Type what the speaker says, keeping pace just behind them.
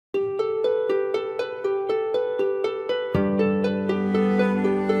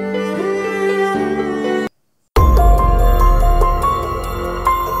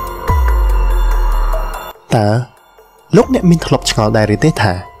តើលោកអ្នកមានធ្លាប់ឆ្ងល់ដែរឬទេ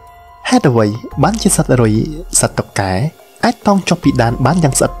ថាហេតុអ្វីបានជាសត្វរុយសត្វតុកែអាចតោងចុះពីដានបាន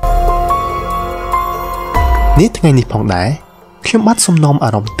យ៉ាងស្អិតនេះថ្ងៃនេះផងដែរខ្ញុំបាទសូមនាំអា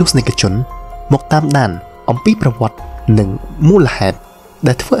រម្មណ៍ទស្សនិកជនមកតាមដានអំពីប្រវត្តិនិងមូលហេតុ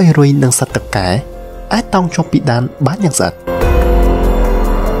ដែលធ្វើឲ្យរុយនិងសត្វតុកែអាចតោងចុះពីដានបានយ៉ាងស្អិត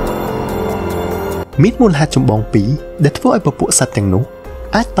មានមូលហេតុចម្បងពីរដែលធ្វើឲ្យពពួកសត្វទាំងនោះ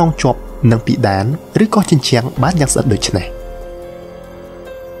អាចតោងជាប់នឹងពីដានឬក៏ជញ្ជាំងបានយ៉ាងស្អិតដូចនេះ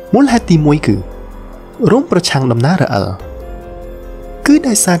មូលហេតុទី1គឺរោមប្រឆាំងដំណើររអិលគឺ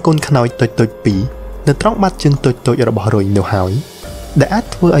ដោយសារកូនខ្នើយតូចៗពីរនៅត្រង់បាតជើងតូចៗរបស់រុយនោះហើយដែលអាច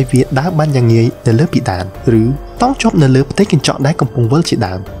ធ្វើឲ្យវាដើរបានយ៉ាងងាយនៅលើពីដានឬតោងជាប់នៅលើផ្ទៃកញ្ចក់ដែលកំពុងវិលជា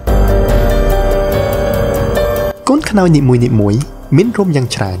ដើមកូនខ្នើយនីមួយៗមានរោមយ៉ាង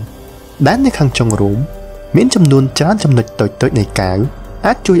ច្រើនដែលនៅខាងចុងរោមមានចំនួនច្រើនចំណុចតូចៗនៃកាវ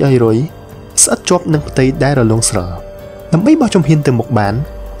អាចជួយឲ្យរុយស្អិតជាប់នឹងផ្ទៃដែលរលោងស្រល់ដើម្បីបោះជំហានទៅមុខបាន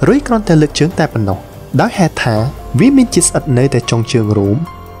រុយគ្រាន់តែលើកជើងតែប៉ុណ្ណោះដោយហេតុថាវាមានជាតិស្អិតនៅតែចុងជើងរោម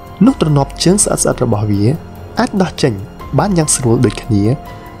នោះទ្រនាប់ជើងស្អិតរបស់វាអាចដោះចេញបានយ៉ាងស្រួលដូចគ្នា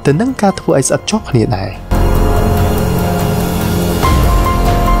ទៅនឹងការធ្វើឲ្យស្អិតជាប់គ្នាដែរ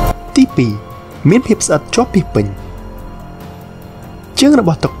ទី2មានភាពស្អិតជាប់ពីពេញជើងរប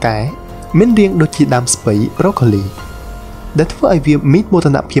ស់តុកែមានរាងដូចជាដើមស្ពៃប្រូកូលីដែលធ្វើឲ្យវាមានមោទ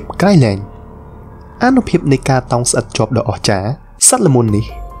នភាពក្រៃលែងអានុភាពនៃការតោងស្អិតជាប់ដ៏អស្ចារ្យសត្វល្មុននេះ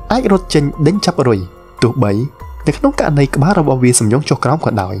អាចរត់ចេញដេញចាប់រុយទោះបីនៅក្នុងករណីក្បាលរបស់វាសំយងចុះក្រោម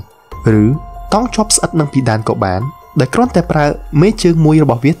ក៏ដោយឬតោងជាប់ស្អិតនឹងពីដានក៏បានដោយគ្រាន់តែប្រើមេជើងមួយរ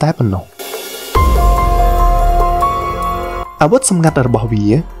បស់វាតែប៉ុណ្ណោះអាវុធសម្ងាត់របស់វា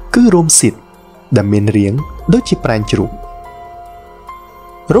គឺរោមសៀតដែលមានរាងដូចជាប្រែងជ្រូក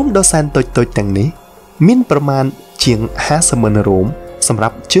រោមដ៏សែនតូចៗទាំងនេះមានប្រមាណជាង50,000រោមសម្រា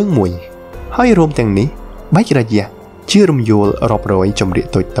ប់ជើងមួយហើយរោមទាំងនេះបែករយៈជារំយោលរាប់រយចម្រៀក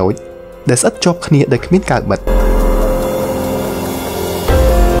តូចៗដែលស្អិតជាប់គ្នាដោយគ្មានកាវបិទ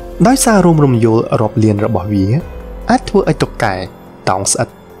ដោយសាររោមរំយោលរាប់លានរបស់វាអាចធ្វើឲ្យតុកែតោងស្អិត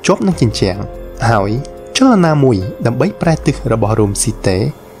ជាប់នឹងជញ្ជាំងហើយចលនាមួយដើម្បីប្រែទិសរបស់រោមស៊ីតេ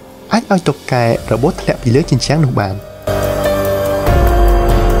អាចឲ្យតុកែរបូតធ្លាក់ពីលើជញ្ជាំងនោះបាន